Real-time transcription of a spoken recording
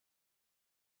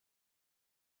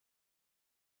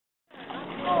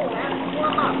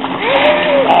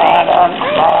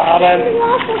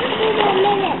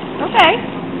Okay.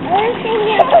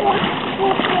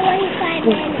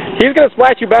 He's gonna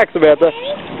splash you back, Samantha.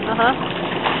 Uh-huh.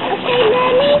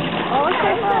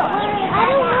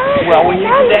 Well, when you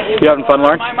do that, You having fun,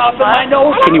 Lauren? my mouth and my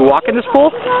nose. Can you walk in this pool?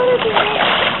 So,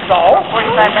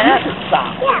 45 minutes.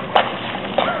 Stop.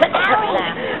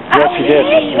 Yes, you did.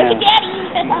 Look at Yeah. Daddy.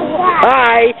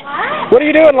 Hi. What are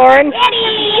you doing, Lauren?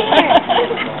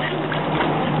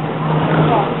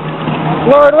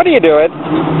 Lauren, what are you doing?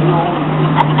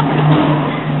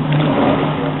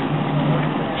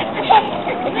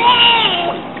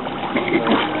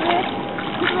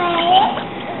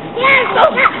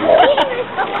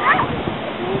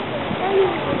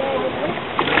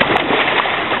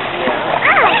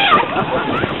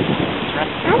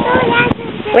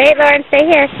 Wait, Lauren, stay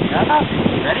here.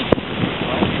 Ready?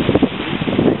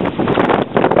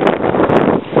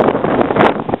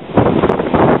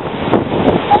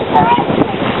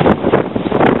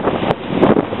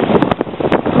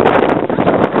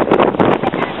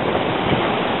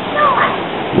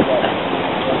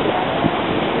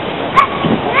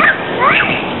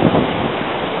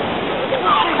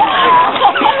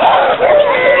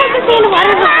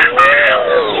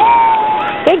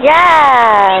 Good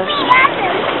job.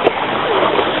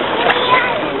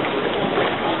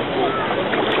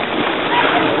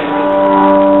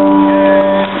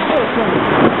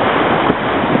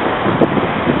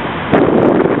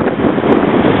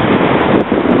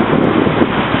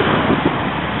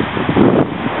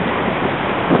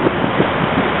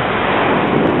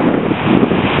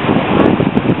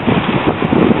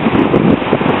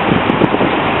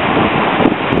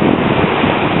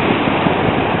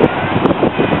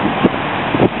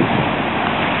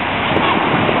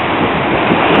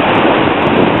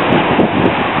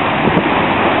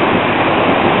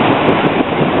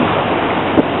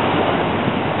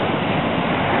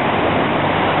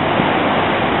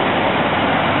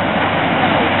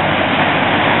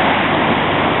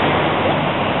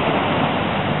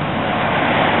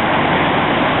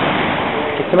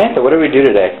 Samantha, what did we do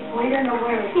today?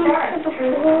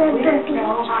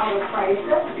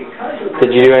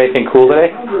 Did you do anything cool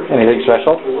today? Anything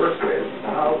special?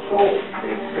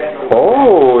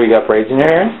 Oh, you got braids in your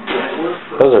hair?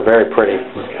 Those are very pretty.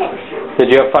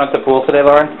 Did you have fun at the pool today,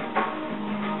 Lauren?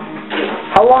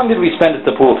 How long did we spend at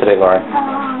the pool today, Lauren? A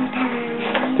long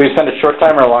time. Did we spend a short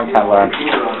time or a long time, Lauren?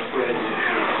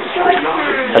 Short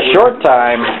time. A short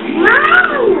time.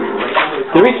 Mom!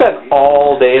 Did we spend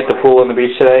all day at the pool on the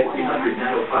beach today?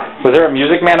 Was there a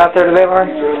music man out there today, Lauren?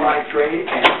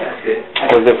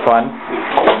 Was it fun?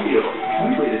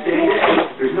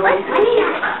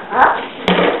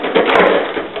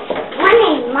 One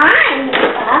in mine.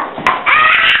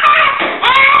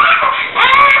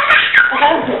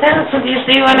 Did you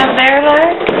see one up there,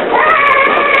 Lauren?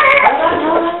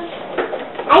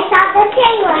 I saw the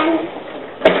big one.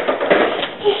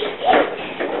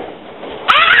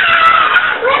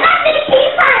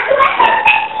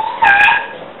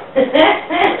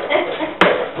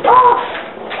 Oh,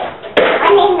 I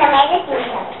mean the medicine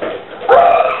cup.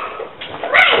 Oh,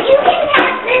 Mom, you can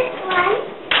have this one.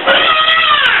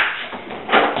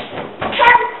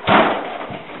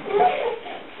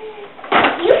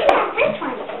 You can have this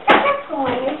one. That's cool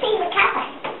one. You see the color.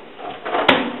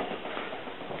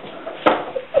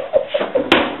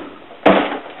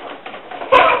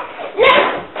 Look.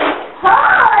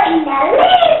 Oh, now look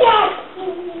at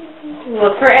you.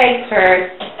 Look for eggs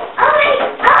first.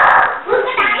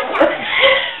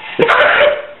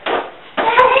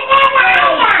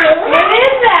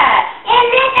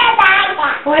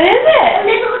 What is it? A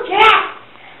little dress.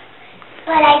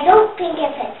 But I don't think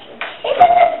it fits you.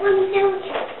 Isn't this one so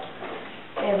cute?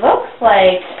 It looks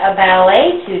like a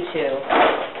ballet tutu.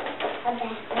 A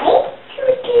ballet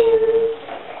tutu.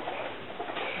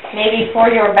 Maybe for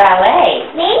your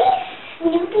ballet. Maybe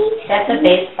Snoopy. That's a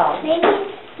baseball. Maybe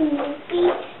Snoopy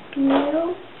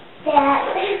knew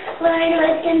that Lauren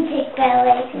was going to take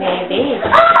ballet. Maybe.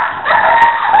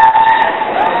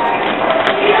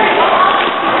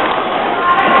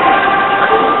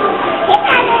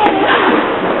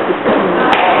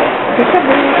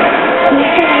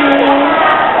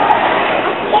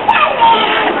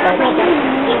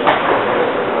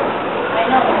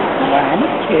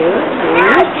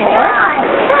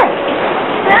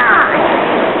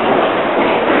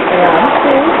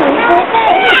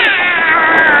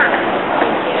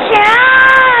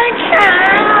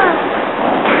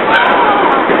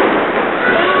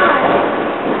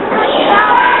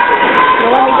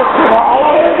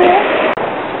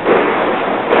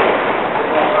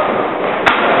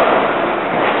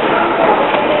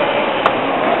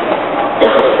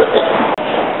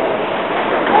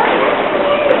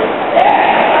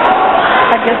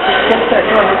 guess the kids are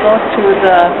going to go to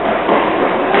the